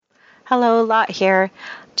Hello, Lot here.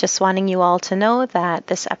 Just wanting you all to know that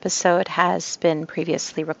this episode has been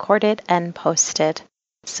previously recorded and posted.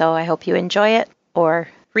 So I hope you enjoy it or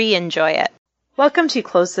re-enjoy it. Welcome to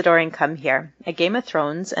Close the Door and Come Here, a Game of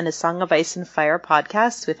Thrones and a Song of Ice and Fire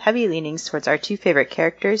podcast with heavy leanings towards our two favorite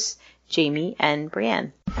characters, Jaime and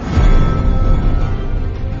Brienne.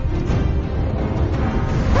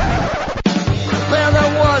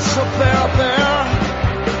 There was a bear there,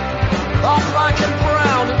 all black and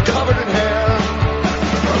brown and covered in hair.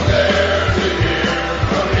 From there to here,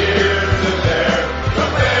 from here to there, the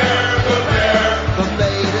bear, the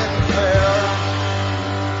maiden fair.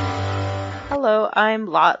 Hello, I'm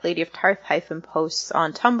Lot, Lady of Tarth-Posts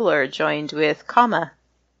on Tumblr, joined with Kama.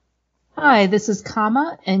 Hi, this is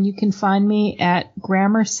Kama, and you can find me at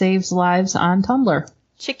Grammar Saves Lives on Tumblr.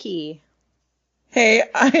 Chicky. Hey,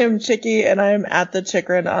 I am Chicky, and I am at the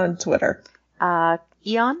Chikrin on Twitter.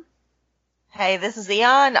 Eon. Hey, this is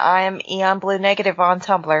Eon. I'm Eon Blue Negative on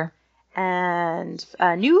Tumblr. And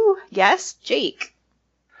a new guest, Jake.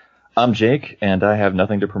 I'm Jake, and I have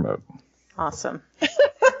nothing to promote. Awesome.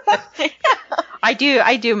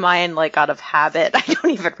 I do mine like out of habit. I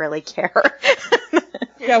don't even really care.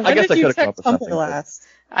 Yeah, when I guess did you I check could've come up with Tumblr something. last?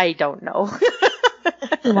 I don't know.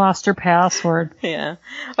 You lost her password. Yeah.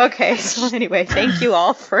 Okay, so anyway, thank you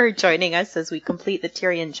all for joining us as we complete the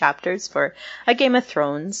Tyrion chapters for A Game of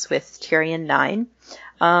Thrones with Tyrion 9.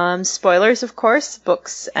 Spoilers, of course,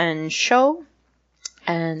 books and show.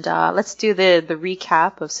 And let's do the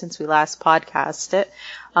recap of since we last podcasted it.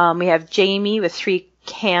 We have Jaime with 3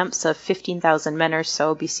 camps of 15,000 men or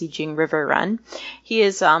so besieging River Run. He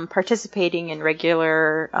is participating in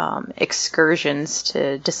regular excursions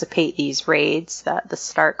to dissipate these raids that the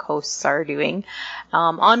Stark hosts are doing.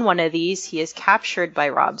 On one of these, he is captured by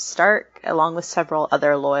Robb Stark, along with several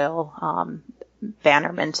other loyal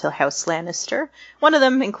bannermen to House Lannister. One of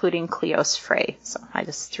them including Cleos Frey. So I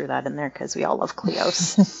just threw that in there because we all love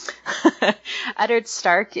Cleos. Eddard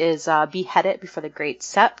Stark is beheaded before the Great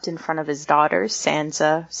Sept in front of his daughters,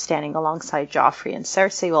 Sansa standing alongside Joffrey and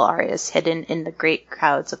Cersei, while Arya is hidden in the great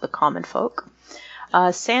crowds of the common folk.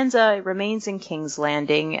 Sansa remains in King's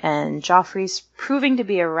Landing, and Joffrey's proving to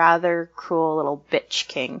be a rather cruel little bitch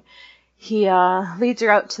king. He leads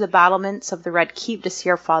her out to the battlements of the Red Keep to see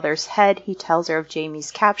her father's head. He tells her of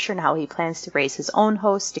Jaime's capture and how he plans to raise his own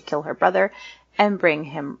host to kill her brother and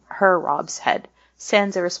bring her Robb's head.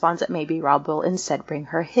 Sansa responds that maybe Robb will instead bring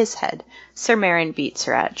her his head. Ser Meryn beats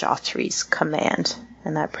her at Joffrey's command.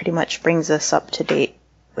 And that pretty much brings us up to date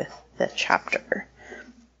with the chapter.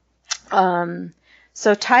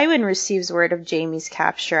 So Tywin receives word of Jaime's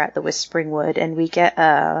capture at the Whispering Wood, and we get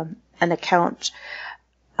an account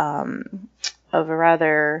of a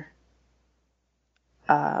rather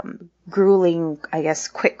grueling, I guess,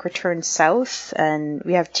 quick return south, and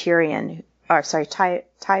we have Tyrion,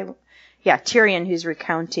 Tyrion, who's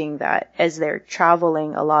recounting that as they're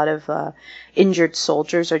traveling, a lot of injured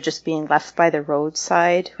soldiers are just being left by the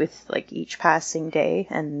roadside with like each passing day,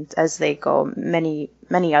 and as they go, many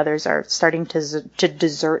others are starting to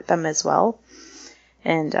desert them as well.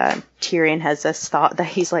 And Tyrion has this thought that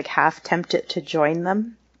he's like half tempted to join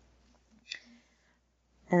them.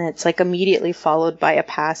 And it's like immediately followed by a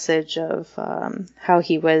passage of how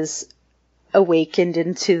he was awakened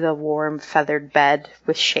into the warm feathered bed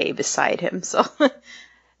with Shay beside him. So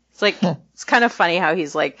it's like, it's kind of funny how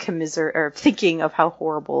he's like thinking of how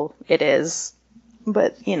horrible it is.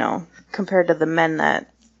 But, you know, compared to the men that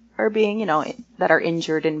are being, that are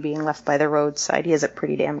injured and being left by the roadside, he has it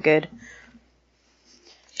pretty damn good.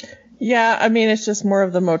 Yeah, I mean, it's just more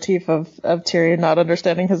of the motif of Tyrion not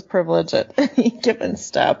understanding his privilege at any given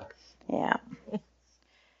step. Yeah.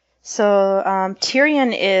 So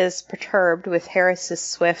Tyrion is perturbed with Harris's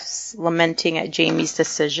Swifts lamenting at Jaime's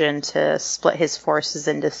decision to split his forces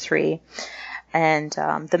into 3. And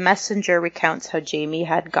the messenger recounts how Jaime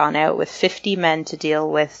had gone out with 50 men to deal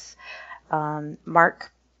with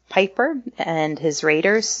Mark Piper and his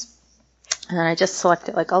raiders. And I just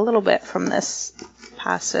selected like a little bit from this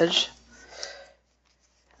passage.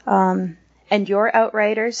 And your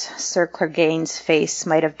outriders, Sir Clegane face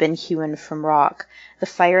might have been hewn from rock. The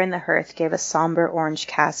fire in the hearth gave a somber orange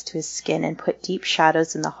cast to his skin and put deep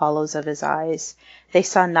shadows in the hollows of his eyes. They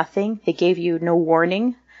saw nothing. They gave you no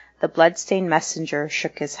warning. The blood-stained messenger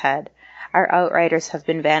shook his head. Our outriders have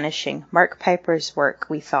been vanishing. Mark Piper's work,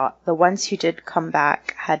 we thought. The ones who did come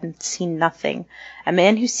back hadn't seen nothing. A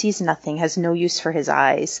man who sees nothing has no use for his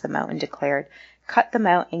eyes, the mountain declared. Cut them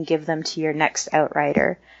out and give them to your next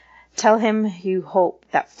outrider. Tell him you hope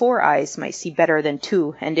that 4 eyes might see better than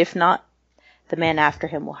 2, and if not, the man after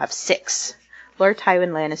him will have 6. Lord Tywin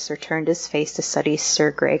Lannister turned his face to study Sir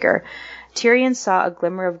Gregor. Tyrion saw a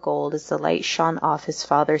glimmer of gold as the light shone off his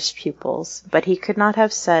father's pupils, but he could not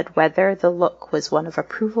have said whether the look was one of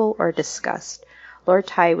approval or disgust. Lord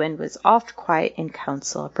Tywin was oft quiet in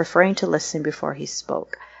council, preferring to listen before he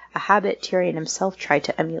spoke, a habit Tyrion himself tried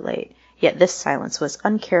to emulate, yet this silence was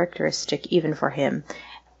uncharacteristic even for him,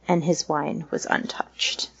 and his wine was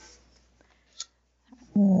untouched.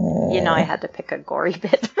 You know I had to pick a gory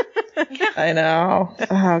bit. I know.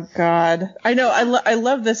 Oh God. I know. I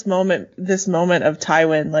love this moment of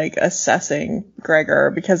Tywin like assessing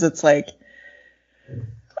Gregor, because it's like,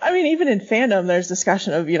 I mean, even in fandom, there's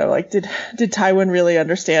discussion of, like, did Tywin really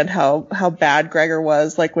understand how bad Gregor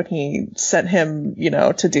was, like when he sent him,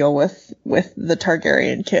 to deal with the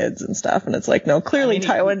Targaryen kids and stuff. And it's like, no, clearly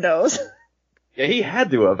Tywin knows. Yeah, he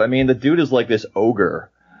had to have. I mean, the dude is like this ogre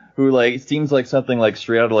who, like, seems like something like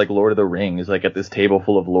straight out of, like, Lord of the Rings, like at this table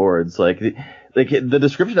full of lords. Like the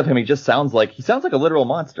description of him, he sounds like a literal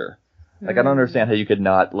monster. Like, I don't understand how you could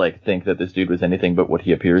not, like, think that this dude was anything but what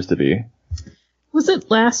he appears to be. Was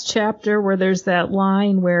it last chapter where there's that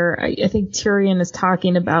line where I think Tyrion is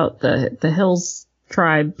talking about the Hills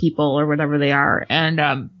tribe people or whatever they are,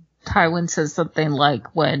 and Tywin says something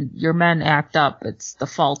like, when your men act up, it's the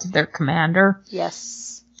fault of their commander? Yes.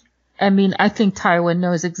 I mean, I think Tywin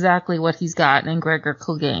knows exactly what he's got in Gregor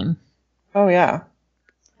Clegane. Oh, yeah.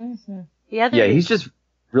 Mm-hmm. Yeah, he's just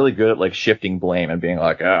really good at, like, shifting blame and being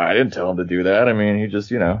like, I didn't tell him to do that. I mean, he just,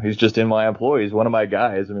 he's just in my employ. He's one of my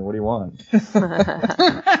guys. I mean, what do you want?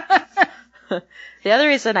 The other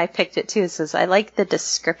reason I picked it, too, is I like the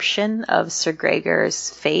description of Sir Gregor's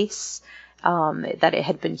face, that it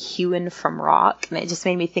had been hewn from rock. And it just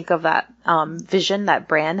made me think of that vision that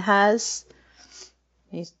Bran has.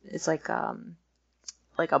 It's like a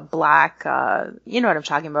black, you know what I'm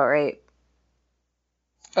talking about, right?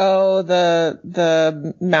 Oh,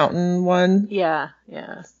 the mountain one? Yeah.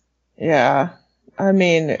 Yeah. I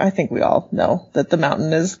mean, I think we all know that the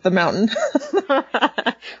mountain is the mountain.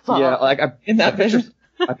 Well, yeah, like in that vision.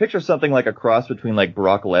 I picture something like a cross between like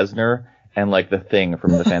Brock Lesnar and like the Thing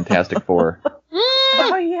from the Fantastic Four.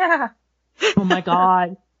 Oh yeah. Oh my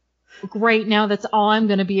God. Great, now that's all I'm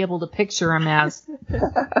going to be able to picture him as.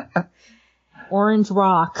 Orange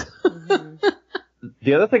Rock.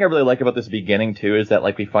 The other thing I really like about this beginning, too, is that,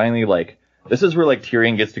 like, we finally, like, this is where, like,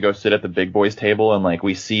 Tyrion gets to go sit at the big boys table, and, like,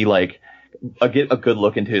 we see, like, get a good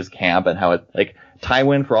look into his camp and how it, like,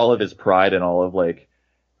 Tywin, for all of his pride and all of, like,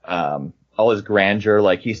 all his grandeur,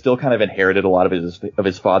 like, he still kind of inherited a lot of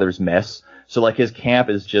his father's mess. So, like, his camp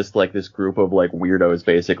is just, like, this group of, like, weirdos,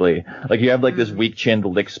 basically. Like, you have, like, this weak-chinned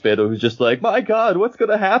lickspit who's just like, my God, what's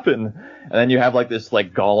gonna happen? And then you have, like, this,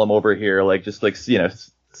 like, golem over here, like, just, like,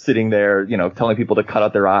 sitting there, telling people to cut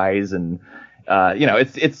out their eyes. And,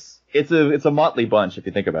 it's a motley bunch, if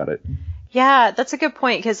you think about it. Yeah, that's a good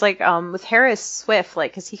point, because, like, with Harris Swift,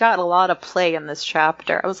 like, because he got a lot of play in this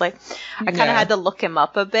chapter, I was like, I kind of had to look him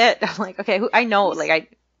up a bit. I'm like, okay, I know,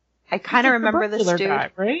 like, I kind of remember this dude. Guy,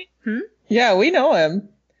 right? Yeah, we know him.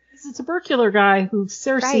 He's a tubercular guy who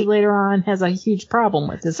Cersei later on has a huge problem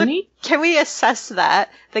with, isn't he? Can we assess that?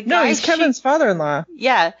 No, he's Kevin's father-in-law.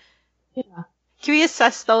 Yeah. Yeah. Can we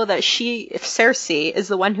assess, though, that Cersei is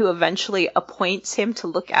the one who eventually appoints him to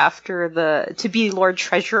look after to be Lord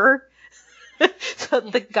Treasurer? So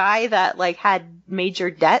the guy that, like, had major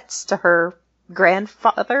debts to her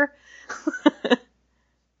grandfather?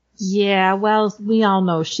 Yeah, well, we all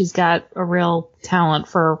know she's got a real talent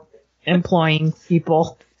for employing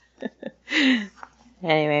people.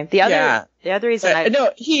 Anyway, the other reason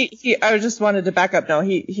I just wanted to back up. No,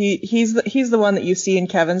 he's the one that you see in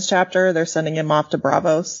Kevin's chapter. They're sending him off to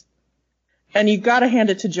Braavos, and you got to hand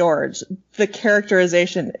it to George. The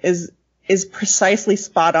characterization is precisely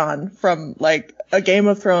spot on from like a Game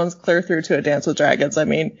of Thrones clear through to a Dance with Dragons. I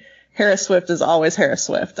mean, Harris Swift is always Harris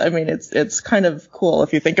Swift. I mean, it's kind of cool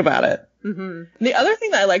if you think about it. Mm-hmm. The other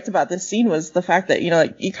thing that I liked about this scene was the fact that,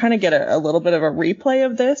 like, you kind of get a little bit of a replay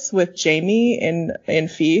of this with Jaime in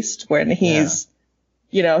Feast, when he's,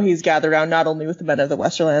 he's gathered around not only with the men of the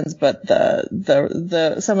Westerlands, but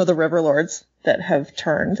the some of the river lords that have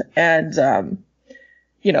turned. And,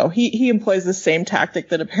 he employs the same tactic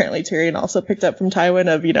that apparently Tyrion also picked up from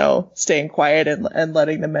Tywin of, staying quiet and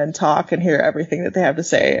letting the men talk and hear everything that they have to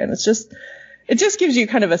say. And it just gives you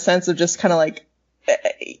kind of a sense of just kind of like,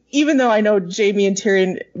 even though I know Jaime and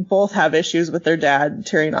Tyrion both have issues with their dad,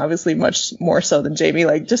 Tyrion obviously much more so than Jaime,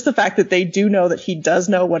 like, just the fact that they do know that he does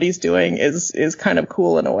know what he's doing is kind of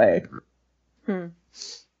cool in a way.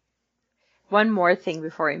 One more thing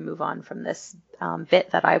before we move on from this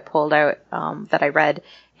bit that I pulled out, that I read,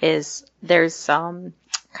 is there's kind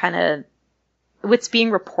of what's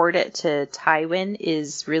being reported to Tywin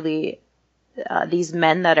is really these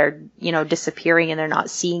men that are, disappearing and they're not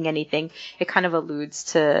seeing anything. It kind of alludes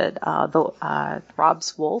to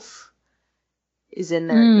Robb's wolf is in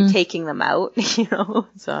there taking them out, So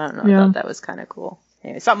I don't know. I thought that was kind of cool.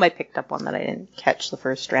 Anyway, something I picked up on that I didn't catch the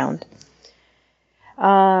first round.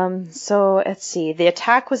 So let's see. The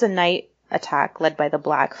attack was a night attack led by the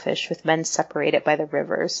Blackfish, with men separated by the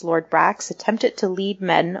rivers. Lord Brax attempted to lead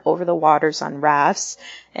men over the waters on rafts,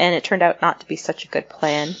 and it turned out not to be such a good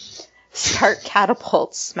plan. Stark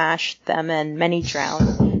catapults smashed them, and many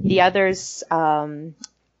drowned. The others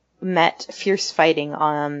met fierce fighting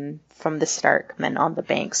from the Stark men on the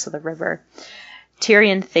banks of the river.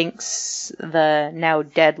 Tyrion thinks the now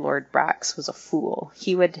dead Lord Brax was a fool.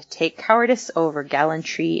 He would take cowardice over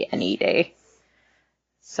gallantry any day.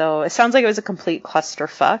 So it sounds like it was a complete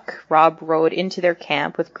clusterfuck. Robb rode into their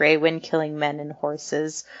camp with Grey Wind killing men and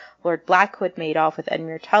horses. Lord Blackwood made off with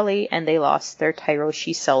Edmure Tully, and they lost their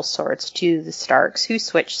Tyroshi sellswords to the Starks, who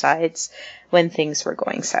switched sides when things were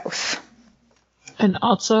going south. And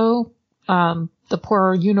also, the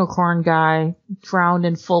poor unicorn guy drowned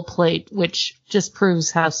in full plate, which just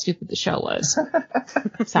proves how stupid the show was.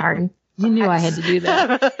 Sorry. You knew I had to do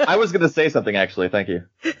that. I was going to say something, actually. Thank you.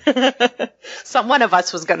 One of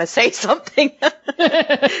us was going to say something.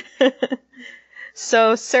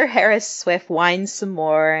 So Sir Harris Swift whines some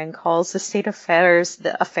more and calls the state of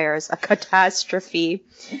affairs a catastrophe.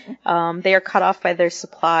 They are cut off by their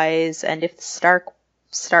supplies, and if the Stark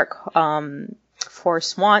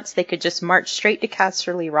force wants, they could just march straight to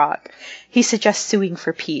Casterly Rock. He suggests suing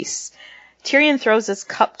for peace. Tyrion throws his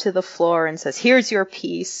cup to the floor and says, "Here's your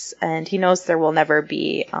peace," and he knows there will never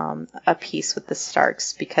be a peace with the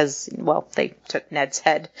Starks because, well, they took Ned's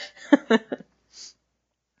head.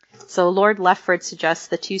 So Lord Lefford suggests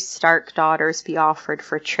the 2 Stark daughters be offered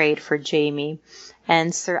for trade for Jaime,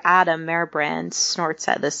 and Sir Adam Merbrand snorts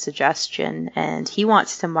at this suggestion, and he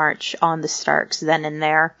wants to march on the Starks then and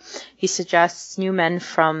there. He suggests new men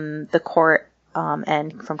from the court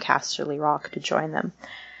and from Casterly Rock to join them.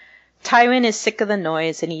 Tywin is sick of the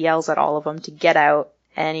noise, and he yells at all of them to get out,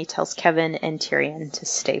 and he tells Kevan and Tyrion to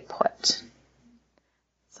stay put.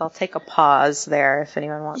 So I'll take a pause there if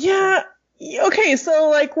anyone wants to. Okay, so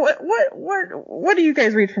like what do you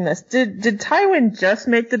guys read from this? Did Tywin just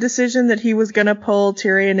make the decision that he was gonna pull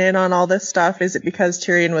Tyrion in on all this stuff? Is it because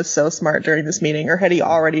Tyrion was so smart during this meeting, or had he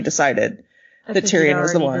already decided that Tyrion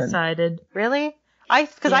was the one? Decided. Really? I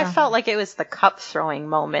felt like it was the cup throwing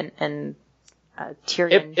moment, and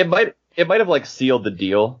Tyrion. It might have like sealed the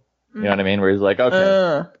deal. You know what I mean? Where he's like,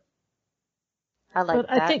 okay. I like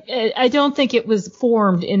that. I don't think it was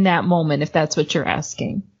formed in that moment, if that's what you're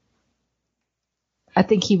asking. I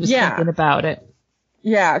think he was thinking about it.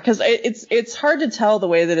 Yeah, because it's hard to tell the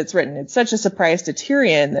way that it's written. It's such a surprise to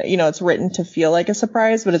Tyrion that, it's written to feel like a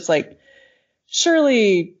surprise, but it's like,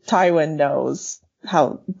 surely Tywin knows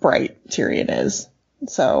how bright Tyrion is.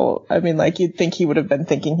 So, I mean, like, you'd think he would have been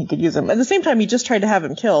thinking he could use him. At the same time, he just tried to have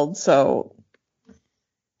him killed, so...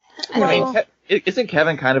 I mean, isn't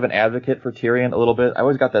Kevan kind of an advocate for Tyrion a little bit? I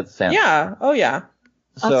always got that sense. Yeah, oh yeah.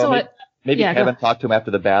 So maybe Kevan talked to him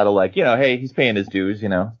after the battle, like, hey, he's paying his dues,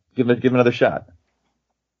 give him another shot.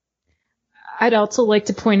 I'd also like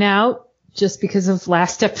to point out, just because of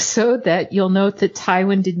last episode, that you'll note that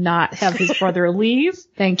Tywin did not have his brother leave.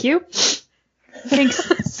 Thank you.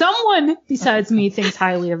 Someone besides me thinks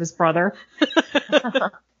highly of his brother.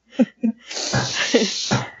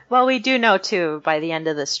 Well, we do know, too, by the end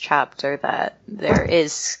of this chapter, that there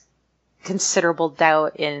is considerable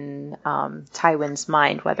doubt in Tywin's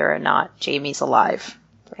mind whether or not Jaime's alive,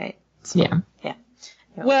 right? So, yeah.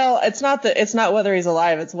 Well, it's not whether he's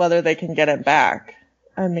alive, it's whether they can get him back.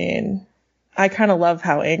 I mean, I kind of love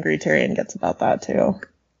how angry Tyrion gets about that, too.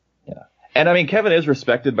 Yeah. And I mean, Kevan is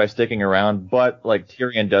respected by sticking around, but like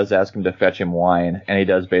Tyrion does ask him to fetch him wine, and he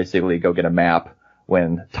does basically go get a map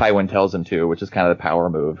when Tywin tells him to, which is kind of the power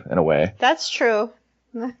move in a way. That's true.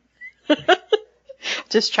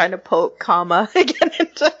 Just trying to poke comma again.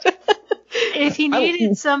 If he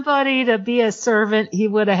needed somebody to be a servant, he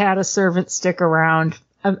would have had a servant stick around.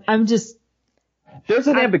 There's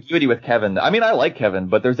an ambiguity with Kevan. I mean, I like Kevan,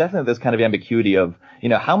 but there's definitely this kind of ambiguity of,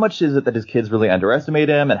 how much is it that his kids really underestimate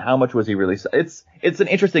him, and how much was he really... It's an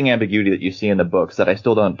interesting ambiguity that you see in the books that I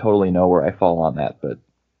still don't totally know where I fall on that, but...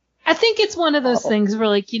 I think it's one of those things where,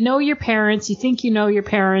 like, your parents, you think you know your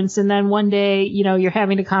parents, and then one day, you're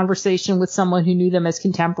having a conversation with someone who knew them as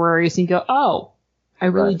contemporaries, and you go, oh, I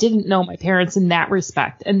really didn't know my parents in that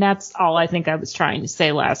respect. And that's all I think I was trying to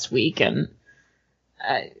say last week. And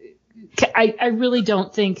I really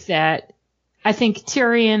don't think that I think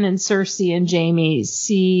Tyrion and Cersei and Jaime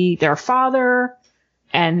see their father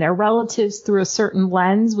and their relatives through a certain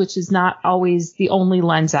lens, which is not always the only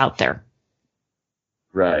lens out there.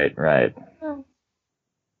 Right.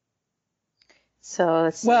 So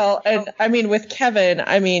it's Well, and I mean, with Kevin,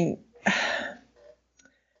 I mean,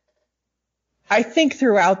 I think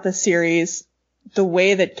throughout the series, the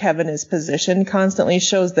way that Kevin is positioned constantly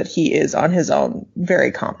shows that he is on his own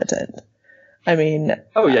very competent. I mean,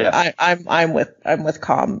 Oh yeah. I'm with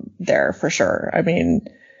Com there for sure. I mean,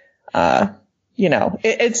 you know,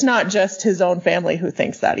 it's not just his own family who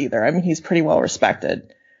thinks that either. I mean, he's pretty well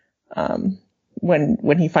respected.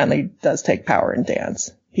 When he finally does take power and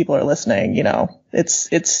dance, people are listening. You know, it's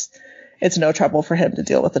no trouble for him to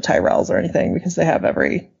deal with the Tyrells or anything because they have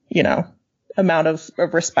every, you know, amount of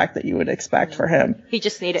respect that you would expect for him. he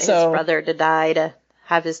just needed his brother to die to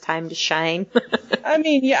have his time to shine. I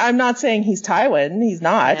mean, yeah, I'm not saying he's Tywin. He's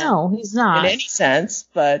not. No, he's not. In any sense,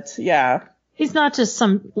 but yeah. He's not just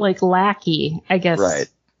some, like, lackey, I guess, Right.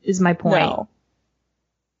 is my point. No.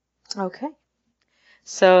 Okay.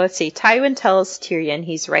 So let's see. Tywin tells Tyrion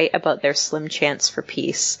he's right about their slim chance for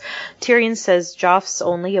peace. Tyrion says Joff's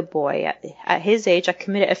only a boy. At his age, I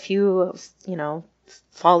committed a few, you know,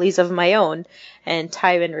 follies of my own. And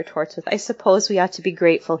Tywin retorts with, I suppose we ought to be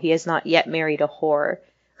grateful he has not yet married a whore.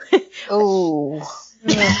 Oh.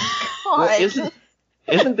 Well,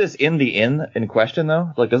 isn't this in the inn in question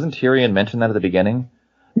though? Like, doesn't Tyrion mention that at the beginning?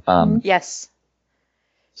 Yes.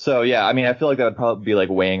 So yeah, I mean, I feel like that would probably be like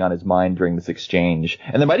weighing on his mind during this exchange,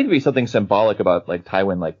 and there might even be something symbolic about like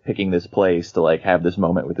Tywin like picking this place to like have this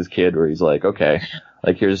moment with his kid where he's like, okay,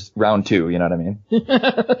 like here's round 2, you know what I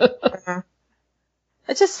mean?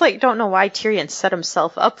 I just like don't know why Tyrion set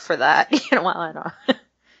himself up for that. You know, well, I don't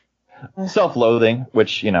know. Self-loathing,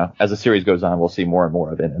 which, you know, as the series goes on, we'll see more and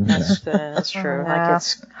more of it. That's true. Like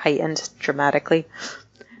it's heightened dramatically.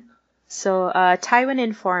 So Tywin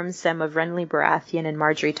informs them of Renly Baratheon and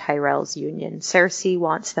Marjorie Tyrell's union. Cersei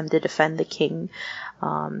wants them to defend the king.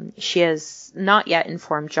 She has not yet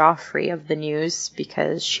informed Joffrey of the news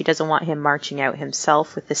because she doesn't want him marching out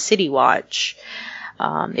himself with the City Watch.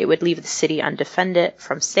 It would leave the city undefended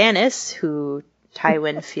from Stannis, who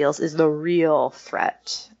Tywin feels is the real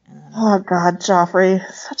threat. Oh God, Joffrey,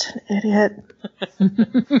 such an idiot.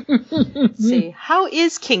 See, how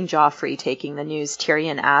is King Joffrey taking the news?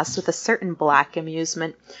 Tyrion asked with a certain black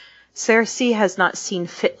amusement. Cersei has not seen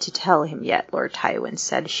fit to tell him yet, Lord Tywin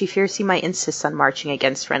said. She fears he might insist on marching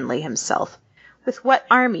against Renly himself. With what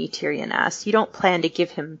army? Tyrion asked. You don't plan to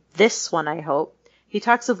give him this one, I hope. He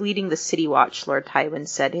talks of leading the City Watch, Lord Tywin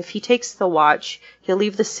said. If he takes the watch, he'll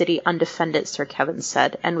leave the city undefended, Sir Kevin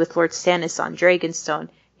said. And with Lord Stannis on Dragonstone...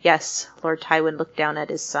 Yes, Lord Tywin looked down at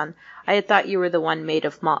his son. I had thought you were the one made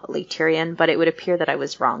of motley, Tyrion, but it would appear that I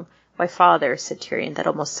was wrong. Why, father, said Tyrion, that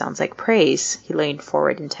almost sounds like praise. He leaned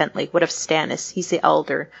forward intently. What of Stannis? He's the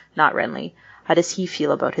elder, not Renly. How does he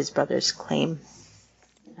feel about his brother's claim?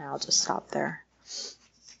 I'll just stop there.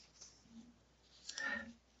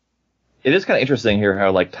 It is kind of interesting here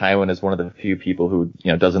how like Tywin is one of the few people who,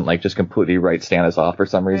 you know, doesn't like just completely write Stannis off for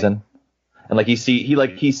some reason. And like he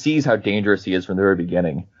sees how dangerous he is from the very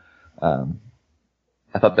beginning. I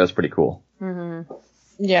thought that was pretty cool. Mm-hmm.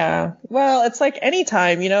 Yeah. Well, it's like any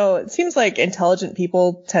time, you know, it seems like intelligent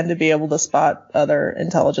people tend to be able to spot other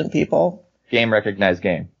intelligent people. Game recognized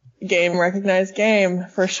game. Game recognized game,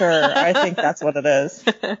 for sure. I think that's what it is.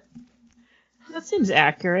 That seems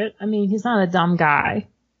accurate. I mean, he's not a dumb guy.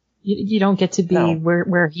 You don't get to be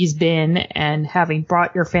where he's been and having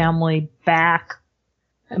brought your family back.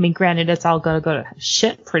 I mean, granted, it's all going to go to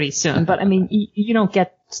shit pretty soon, but I mean, you don't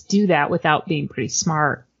get to do that without being pretty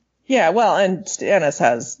smart. Yeah, well, and Stannis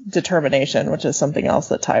has determination, which is something else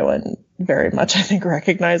that Tywin very much, I think,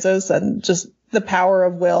 recognizes, and just the power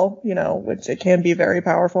of will, you know, which it can be very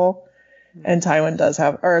powerful. And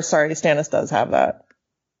Stannis does have that.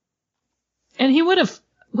 And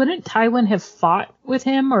wouldn't Tywin have fought with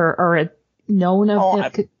him or known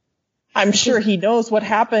of him? I'm sure he knows what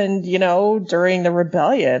happened, you know, during the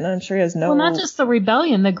rebellion. I'm sure he has no... Well, not just the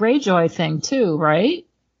rebellion, the Greyjoy thing too, right?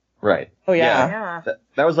 Right. Oh, yeah.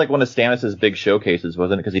 That was like one of Stannis' big showcases,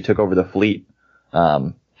 wasn't it? Because he took over the fleet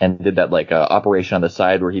and did that like operation on the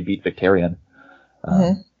side where he beat Victarion,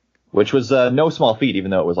 which was no small feat,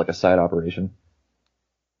 even though it was like a side operation.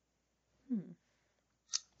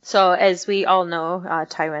 So, as we all know,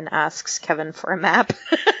 Tywin asks Kevin for a map.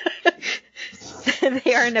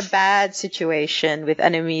 They are in a bad situation with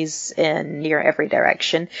enemies in near every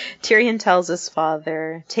direction. Tyrion tells his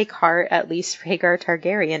father, take heart, at least Rhaegar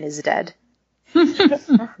Targaryen is dead.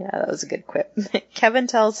 Yeah, that was a good quip. Kevin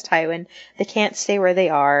tells Tywin they can't stay where they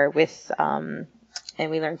are with, and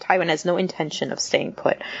we learn Tywin has no intention of staying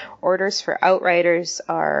put. Orders for outriders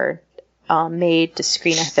are made to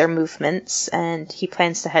screen their movements, and he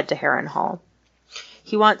plans to head to Harrenhal.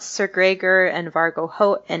 He wants Sir Gregor and Vargo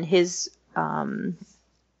Hoat and his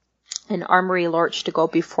and Armory Lorch to go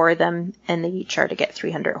before them, and they each are to get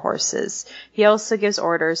 300 horses. He also gives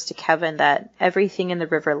orders to Kevin that everything in the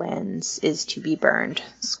Riverlands is to be burned.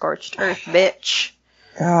 Scorched earth, bitch.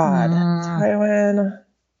 God, Tywin.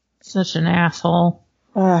 Such an asshole.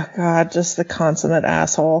 Oh, God, just the consummate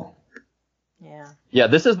asshole. Yeah. Yeah,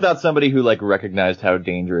 this is not somebody who, like, recognized how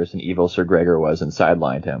dangerous and evil Sir Gregor was and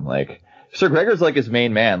sidelined him. Like, Sir Gregor's, like, his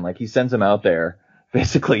main man. Like, he sends him out there,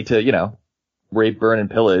 basically, to, you know, rape, burn, and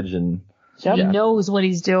pillage, and... He knows what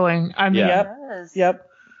he's doing. I mean, Yep.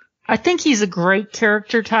 I think he's a great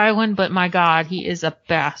character, Tywin, but my God, he is a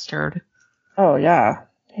bastard. Oh, yeah.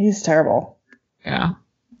 He's terrible. Yeah.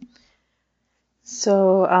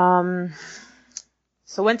 So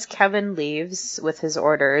once Kevin leaves with his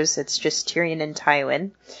orders, it's just Tyrion and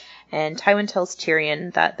Tywin. And Tywin tells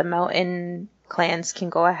Tyrion that the mountain clans can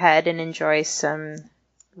go ahead and enjoy some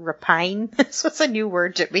rapine. This was a new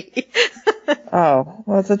word to me. Oh,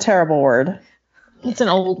 well, it's a terrible word. It's an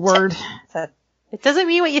old word. It doesn't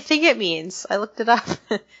mean what you think it means. I looked it up.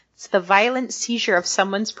 It's the violent seizure of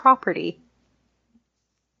someone's property.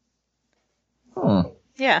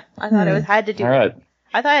 Yeah, I thought it had to do. All right.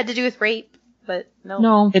 I thought it had to do with rape, but no.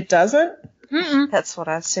 No. It doesn't? That's what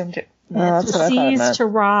I assumed it. That's To what I thought it seize, meant. to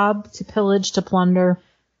rob, to pillage, to plunder.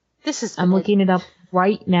 This is. I'm looking it up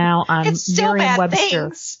right now on It's still bad Merriam-Webster.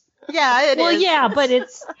 things. Yeah, it is. Well, yeah, but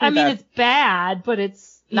it's, I mean, bad. it's bad, but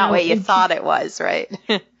it's Not what you it's- thought it was, right?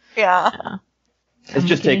 Yeah. It's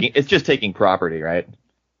just taking property, right?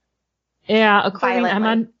 Yeah, according,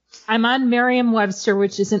 Violently. I'm on Merriam-Webster,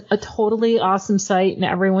 which is a totally awesome site, and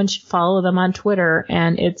everyone should follow them on Twitter,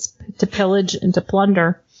 and it's to pillage and to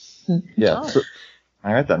plunder. Yeah. So-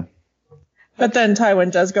 all right, then. But then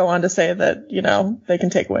Tywin does go on to say that, you know, they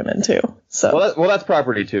can take women too. So Well, that's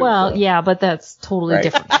property, too. Well, so. yeah, but that's totally Right.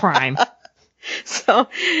 different crime. So,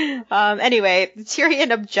 anyway,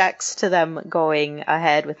 Tyrion objects to them going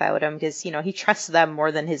ahead without him because, you know, he trusts them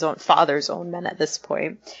more than his own father's own men at this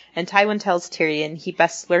point. And Tywin tells Tyrion he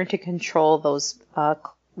best learn to control those,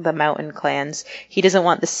 the mountain clans. He doesn't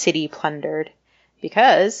want the city plundered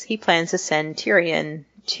because he plans to send Tyrion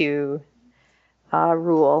to,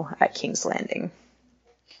 rule at King's Landing.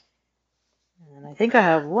 And I think I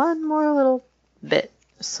have one more little bit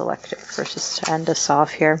selected for just to end us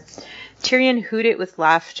off here. Tyrion hooted with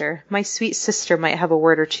laughter. My sweet sister might have a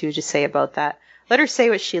word or two to say about that. Let her say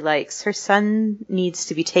what she likes. Her son needs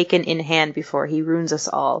to be taken in hand before he ruins us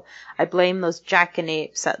all. I blame those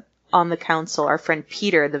jackanapes on the council, our friend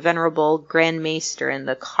Peter, the venerable Grand Maester, and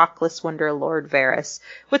the cockless wonder Lord Varys.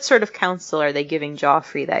 What sort of counsel are they giving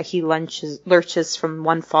Joffrey that he lurches from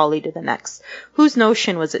one folly to the next? Whose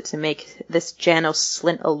notion was it to make this Janos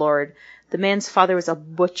Slynt a lord? The man's father was a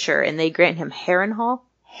butcher, and they grant him Harrenhal?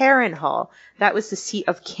 Harrenhal. That was the seat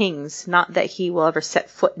of kings, not that he will ever set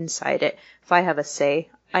foot inside it, if I have a say.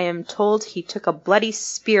 I am told he took a bloody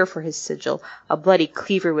spear for his sigil. A bloody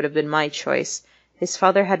cleaver would have been my choice. His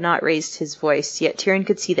father had not raised his voice, yet Tyrion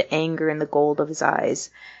could see the anger in the gold of his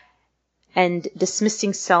eyes. And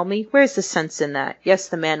dismissing Selmy, where's the sense in that? Yes,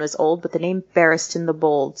 the man was old, but the name Barristan the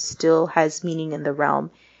Bold still has meaning in the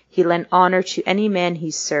realm. He lent honor to any man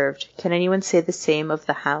he served. Can anyone say the same of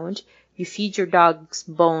the Hound? You feed your dog's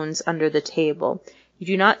bones under the table. You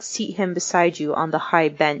do not seat him beside you on the high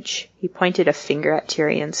bench. He pointed a finger at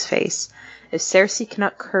Tyrion's face. If Cersei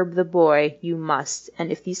cannot curb the boy, you must.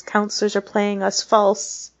 And if these counselors are playing us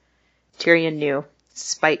false... Tyrion knew.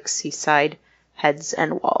 Spikes, he sighed. Heads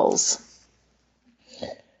and walls.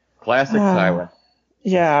 Classic Tywin.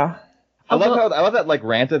 yeah. I love that like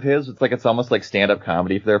rant of his. It's almost like stand-up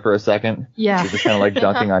comedy there for a second. Yeah. He's just kind of like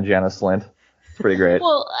dunking on Janos Slynt. It's pretty great.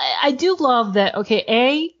 Well, I do love that.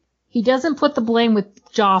 Okay, he doesn't put the blame with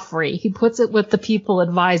Joffrey. He puts it with the people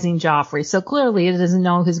advising Joffrey. So clearly he doesn't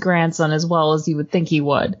know his grandson as well as you would think he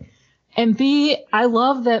would. And B, I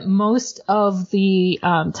love that most of the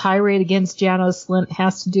tirade against Janos Slynt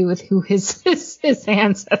has to do with who his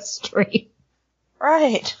ancestry.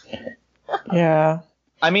 Right. Yeah.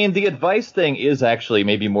 I mean, the advice thing is actually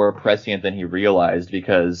maybe more prescient than he realized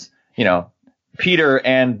because, you know, Peter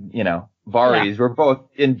and, you know, Varys were both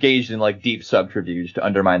engaged in like deep subterfuge to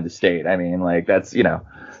undermine the state. I mean, like that's, you know,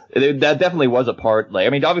 that definitely was a part. Like,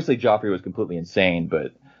 I mean, obviously Joffrey was completely insane,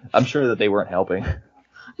 but I'm sure that they weren't helping.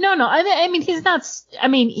 No. I mean, he's not. I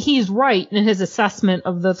mean, he's right in his assessment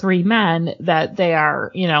of the three men that they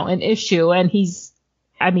are, an issue. And he's.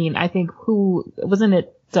 I mean, I think wasn't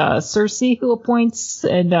it Cersei who appoints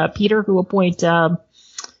and Peter who appoint Janos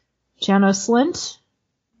Slynt?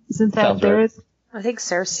 Isn't that Sounds there? right. I think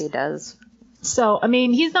Cersei does. So, I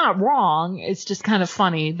mean, he's not wrong. It's just kind of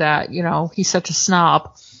funny that, he's such a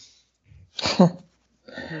snob. Well,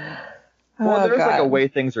 there's like a way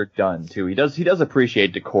things are done too. He does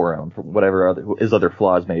appreciate decorum for whatever his other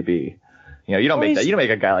flaws may be. You don't make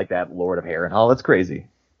a guy like that Lord of Harrenhal. That's crazy.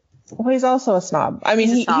 Well, he's also a snob. I mean,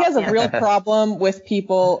 he has a real problem with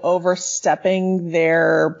people overstepping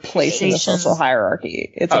their place in the social hierarchy.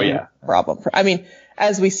 It's a real problem. I mean,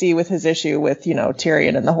 as we see with his issue with,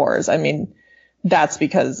 Tyrion and the whores, I mean, that's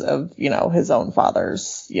because of, his own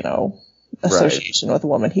father's, association with a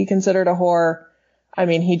woman he considered a whore. I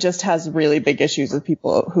mean, he just has really big issues with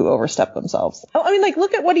people who overstep themselves. Oh, I mean, like,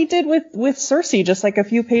 look at what he did with Cersei just like a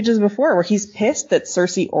few pages before, where he's pissed that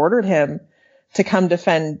Cersei ordered him to come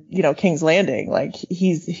defend, King's Landing. Like,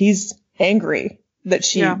 he's angry that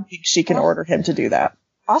she can order him to do that.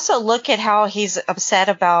 Also, look at how he's upset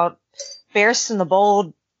about Barristan the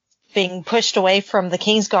Bold being pushed away from the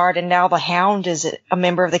Kingsguard, and now the Hound is a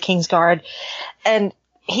member of the Kingsguard. And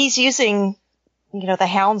he's using, the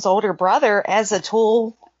Hound's older brother as a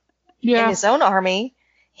tool in his own army.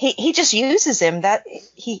 He just uses him. That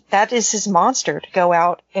is his monster, to go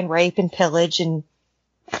out and rape and pillage and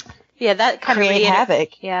that kind create of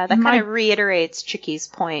havoc. Yeah, that kind of reiterates Chicky's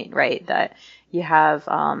point, right? That you have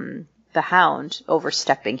the Hound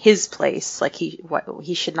overstepping his place, like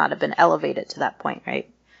he should not have been elevated to that point, right?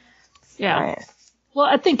 Yeah. Right. Well,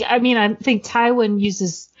 I think Tywin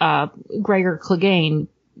uses Gregor Clegane,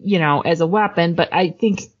 as a weapon, but I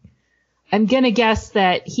think I'm gonna guess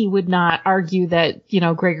that he would not argue that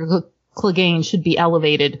Gregor Clegane should be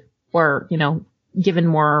elevated or given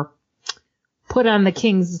more. Put on the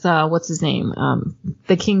king's, what's his name?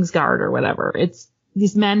 The Kingsguard or whatever.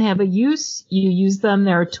 These men have a use, you use them,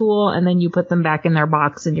 they're a tool, and then you put them back in their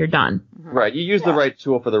box and you're done. Right. You use the right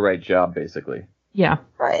tool for the right job, basically. Yeah.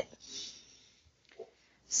 Right.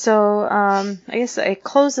 So, I guess it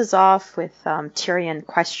closes off with Tyrion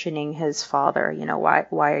questioning his father,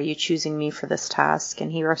 why are you choosing me for this task? And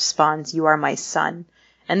he responds, you are my son.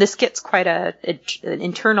 And this gets quite an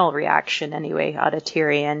internal reaction anyway out of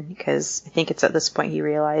Tyrion, because I think it's at this point he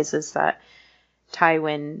realizes that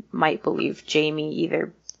Tywin might believe Jaime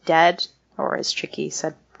either dead or, as Chicky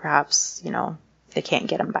said, perhaps, they can't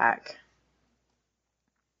get him back.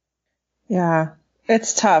 Yeah,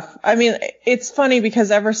 it's tough. I mean, it's funny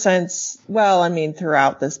because ever since,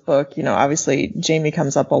 throughout this book, obviously Jaime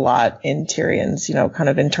comes up a lot in Tyrion's, kind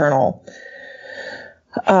of internal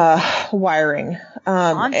wiring.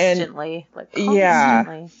 Constantly.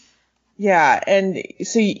 Yeah. And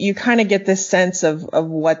so you kind of get this sense of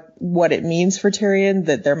what it means for Tyrion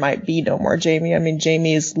that there might be no more Jaime. I mean,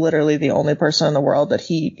 Jaime is literally the only person in the world that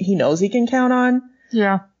he knows he can count on.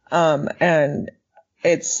 Yeah. And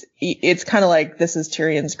it's kind of like this is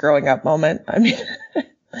Tyrion's growing up moment. I mean,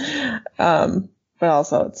 but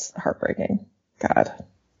also it's heartbreaking. God,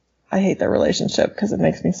 I hate their relationship because it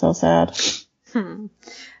makes me so sad.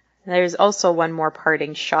 There's also one more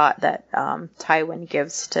parting shot that Tywin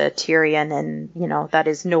gives to Tyrion, and that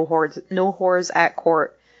is no whores at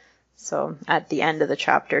court. So at the end of the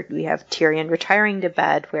chapter, we have Tyrion retiring to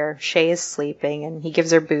bed where Shae is sleeping, and he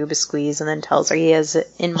gives her boob a squeeze and then tells her he has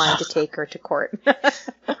in mind to take her to court.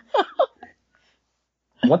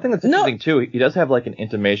 One thing that's interesting too, he does have like an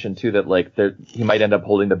intimation too that he might end up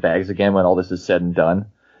holding the bags again when all this is said and done.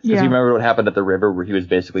 Because you remember what happened at the river where he was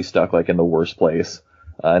basically stuck like in the worst place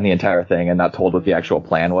in the entire thing and not told what the actual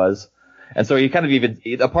plan was. And so he kind of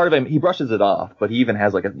a part of him, he brushes it off, but he even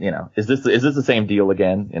has like is this the same deal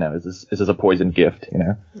again? Is this a poisoned gift?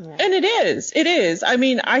 Yeah. And it is. I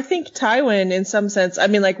mean, I think Tywin in some sense, I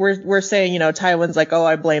mean, like we're saying, Tywin's like, oh,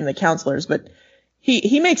 I blame the counselors, but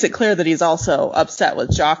he makes it clear that he's also upset with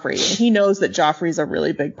Joffrey, and he knows that Joffrey's a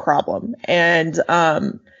really big problem. And,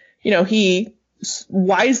 he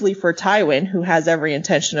wisely for Tywin, who has every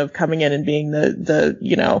intention of coming in and being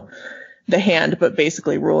the hand, but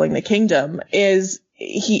basically ruling the kingdom, is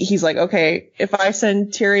he's like, okay, if I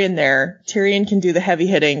send Tyrion there, Tyrion can do the heavy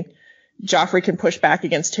hitting. Joffrey can push back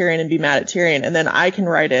against Tyrion and be mad at Tyrion, and then I can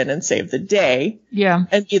ride in and save the day. Yeah.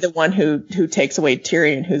 And be the one who takes away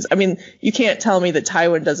Tyrion, you can't tell me that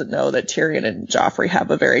Tywin doesn't know that Tyrion and Joffrey have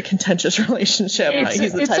a very contentious relationship.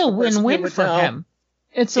 It's a win-win for him.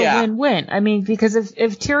 It's a win-win. I mean, because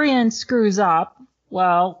if Tyrion screws up,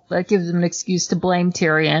 well, that gives him an excuse to blame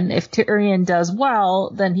Tyrion. If Tyrion does well,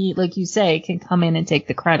 then he, like you say, can come in and take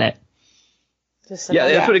the credit. Yeah,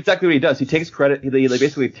 that's exactly what he does. He takes credit. He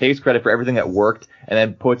basically takes credit for everything that worked, and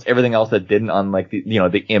then puts everything else that didn't on like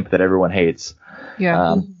the imp that everyone hates.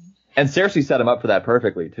 Yeah. And Cersei set him up for that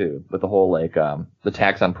perfectly too, with the whole like the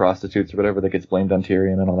tax on prostitutes or whatever that gets blamed on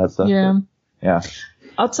Tyrion and all that stuff. Yeah. But, yeah.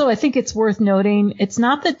 Also, I think it's worth noting, it's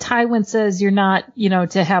not that Tywin says you're not,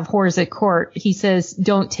 to have whores at court. He says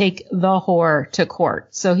don't take the whore to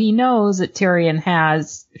court. So he knows that Tyrion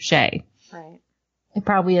has Shae. Right. He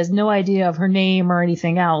probably has no idea of her name or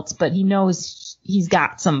anything else, but he knows he's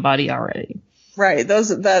got somebody already. Right.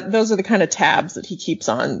 Those are the kind of tabs that he keeps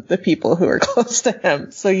on the people who are close to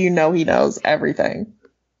him. So he knows everything.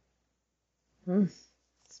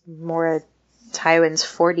 It's more Tywin's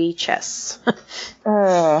 4D chess.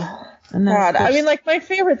 And God, I mean, like, my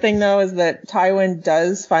favorite thing, though, is that Tywin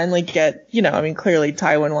does finally get, clearly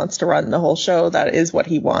Tywin wants to run the whole show. That is what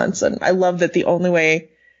he wants. And I love that the only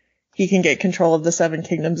way he can get control of the Seven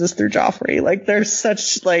Kingdoms is through Joffrey. Like, there's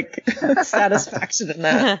such, like, satisfaction in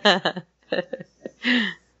that.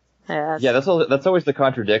 Yeah, that's always the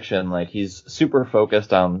contradiction. Like, he's super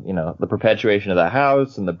focused on, the perpetuation of the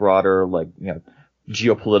house and the broader, like,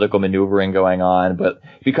 geopolitical maneuvering going on, but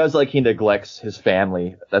because like he neglects his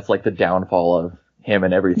family, that's like the downfall of him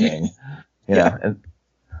and everything. And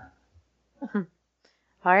all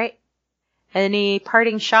right. Any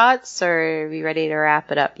parting shots, or are we ready to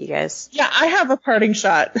wrap it up, you guys? Yeah, I have a parting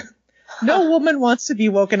shot. No woman wants to be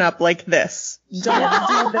woken up like this.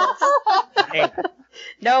 Don't do this.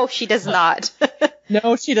 No, she does not.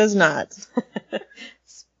 No, she does not.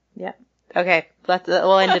 Yeah. Okay.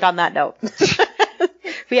 We'll end it on that note.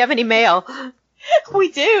 We have any mail? We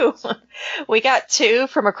do. We got 2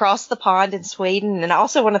 from across the pond in Sweden, and I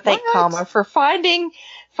also want to thank Kama for finding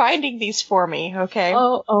these for me. Okay.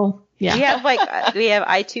 Oh, yeah. We have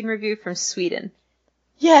iTunes review from Sweden.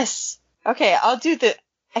 Yes. Okay, I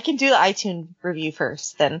can do the iTunes review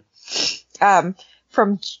first then.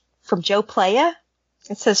 From Joe Playa.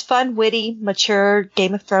 It says fun, witty, mature,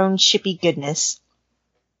 Game of Thrones shippy goodness.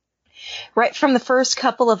 Right from the first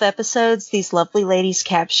couple of episodes, these lovely ladies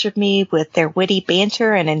captured me with their witty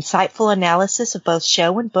banter and insightful analysis of both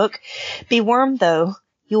show and book. Be warned, though,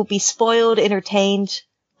 you will be spoiled, entertained,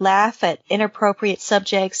 laugh at inappropriate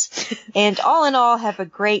subjects, and all in all, have a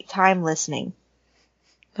great time listening.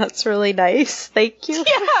 That's really nice. Thank you.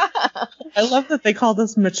 Yeah. I love that they call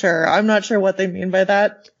this mature. I'm not sure what they mean by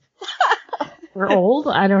that. We're old?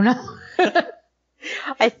 I don't know.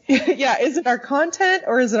 Yeah, is it our content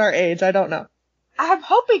or is it our age? I don't know. I'm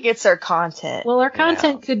hoping it's our content. Well, our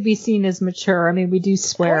content could be seen as mature. I mean, we do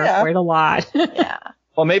swear quite a lot. Yeah.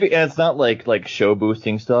 Well, maybe, and it's not like show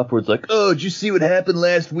boosting stuff where it's like, oh, did you see what happened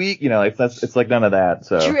last week? It's like none of that.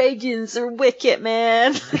 So dragons are wicked,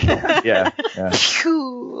 man. Yeah.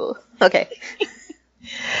 Cool. Okay.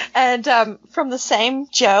 And from the same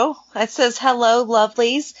Joe, it says, hello,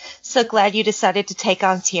 lovelies. So glad you decided to take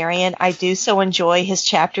on Tyrion. I do so enjoy his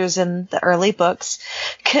chapters in the early books.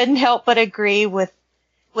 Couldn't help but agree with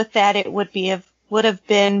that. It would have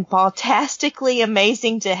been baltastically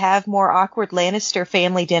amazing to have more awkward Lannister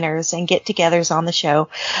family dinners and get-togethers on the show.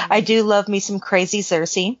 I do love me some crazy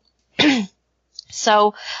Cersei.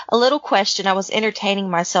 So, a little question. I was entertaining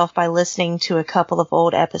myself by listening to a couple of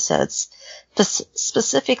old episodes.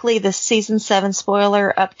 Specifically the season 7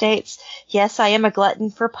 spoiler updates. Yes, I am a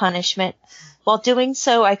glutton for punishment. While doing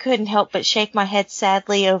so, I couldn't help but shake my head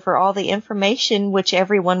sadly over all the information which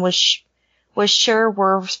everyone was sure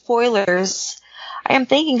were spoilers. I am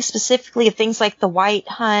thinking specifically of things like the White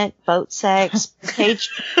Hunt, boat sex,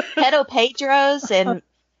 Pedo Pedros, and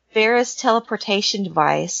Varys' teleportation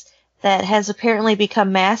device that has apparently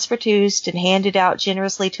become mass-produced and handed out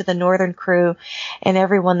generously to the Northern crew and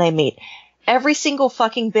everyone they meet. Every single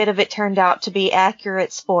fucking bit of it turned out to be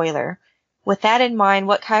accurate spoiler. With that in mind,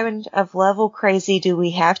 what kind of level crazy do we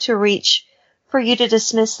have to reach for you to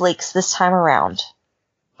dismiss leaks this time around?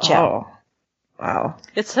 Joe. Oh, wow.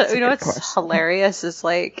 It's what's hilarious is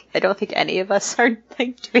like I don't think any of us are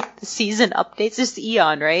like doing the season updates. It's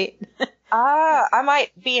Eon, right? I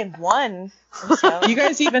might be in one. So. Do you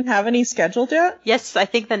guys even have any scheduled yet? Yes, I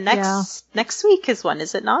think the next week is one,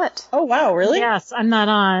 is it not? Oh wow, really? Yes, I'm not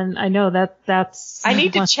on. I know that's. I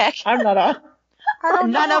need to check. I'm not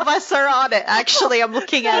on. None of us are on it. Actually, I'm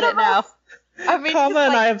looking at it now. I mean, Kama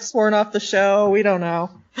and I have sworn off the show. We don't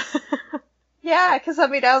know. Yeah, because I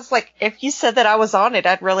was like, if you said that I was on it,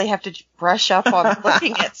 I'd really have to brush up on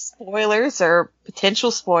looking at spoilers or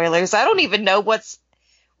potential spoilers. I don't even know what's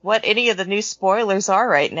what any of the new spoilers are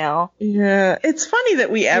right now. Yeah, it's funny that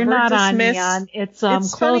we You're ever not on dismiss. Neon. It's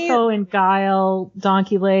It's funny- Clotho and Guile,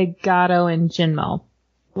 Donkey Leg, Gato, and Jinmo.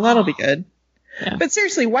 Well, that'll be good. Yeah. But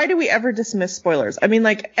seriously, why do we ever dismiss spoilers? I mean,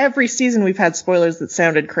 like, every season we've had spoilers that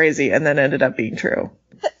sounded crazy and then ended up being true.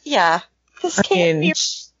 Yeah. This I can't mean,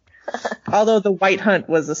 although the White Hunt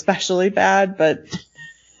was especially bad, but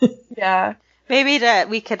be. Yeah. Maybe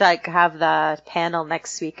we could like have the panel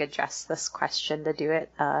next week address this question to do it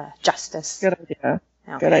justice. good idea.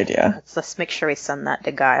 Okay. Good idea. Let's make sure we send that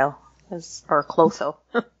to Guile or Clotho,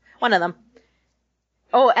 one of them.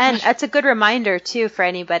 Oh, and it's a good reminder too for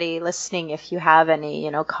anybody listening. If you have any,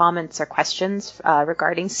 comments or questions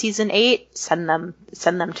regarding season 8, send them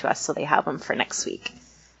to us so they have them for next week.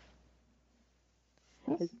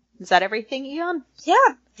 Is that everything, Eon?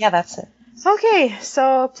 Yeah, that's it. Okay,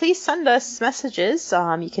 so please send us messages.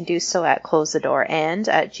 You can do so at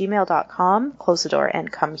closethedoorand@gmail.com,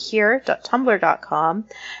 closethedoorandcomehere.tumblr.com.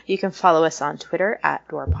 You can follow us on Twitter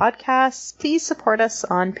 @DoorPodcasts. Please support us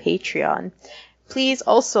on Patreon. Please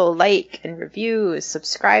also like and review,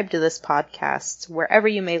 subscribe to this podcast wherever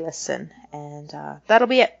you may listen. And that'll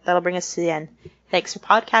be it. That'll bring us to the end. Thanks for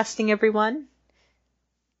podcasting, everyone.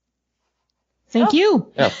 Thank you.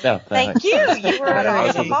 Yeah, Thank you. You were an I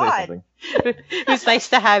was awesome gonna say pod. something. It was nice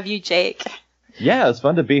to have you, Jake. Yeah, it's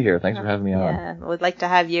fun to be here. Thanks for having me on. Yeah, I would like to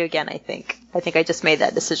have you again, I think. I think I just made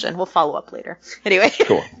that decision. We'll follow up later. Anyway,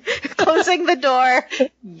 Cool. closing the door.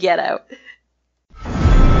 Get out.